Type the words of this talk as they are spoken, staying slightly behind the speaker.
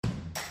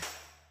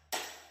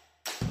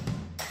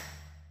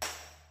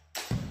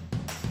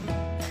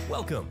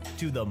Welcome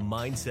to the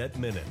Mindset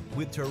Minute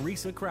with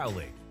Teresa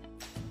Crowley.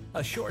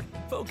 A short,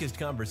 focused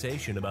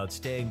conversation about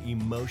staying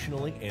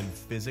emotionally and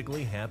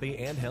physically happy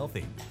and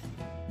healthy.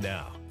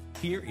 Now,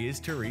 here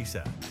is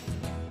Teresa.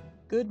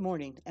 Good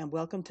morning and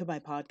welcome to my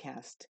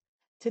podcast.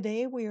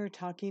 Today we are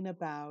talking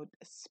about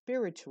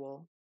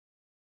spiritual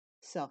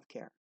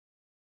self-care.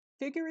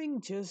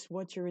 Figuring just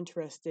what you're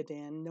interested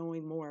in,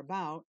 knowing more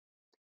about,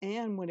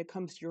 and when it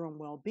comes to your own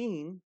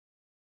well-being,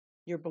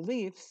 your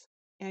beliefs,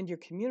 and your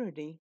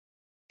community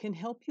can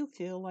help you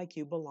feel like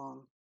you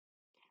belong.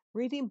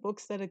 Reading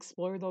books that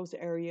explore those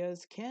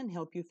areas can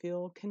help you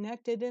feel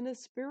connected in a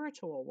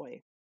spiritual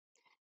way.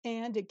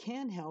 And it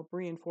can help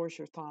reinforce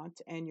your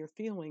thoughts and your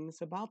feelings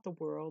about the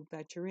world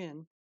that you're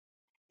in.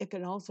 It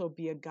can also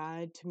be a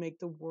guide to make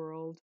the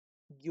world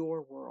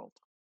your world.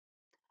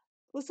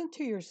 Listen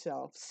to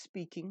yourself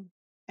speaking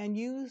and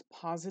use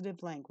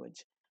positive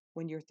language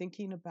when you're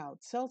thinking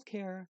about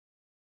self-care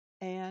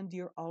and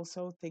you're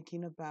also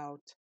thinking about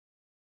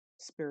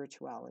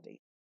spirituality.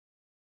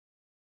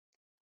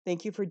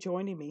 Thank you for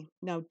joining me.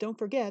 Now, don't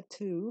forget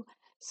to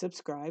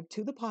subscribe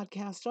to the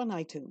podcast on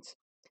iTunes.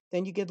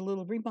 Then you get a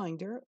little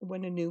reminder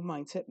when a new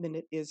Mindset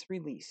Minute is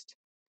released,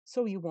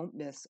 so you won't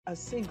miss a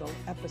single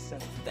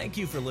episode. Thank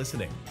you for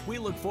listening. We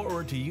look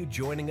forward to you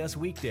joining us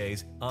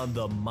weekdays on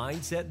the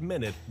Mindset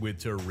Minute with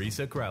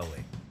Teresa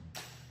Crowley.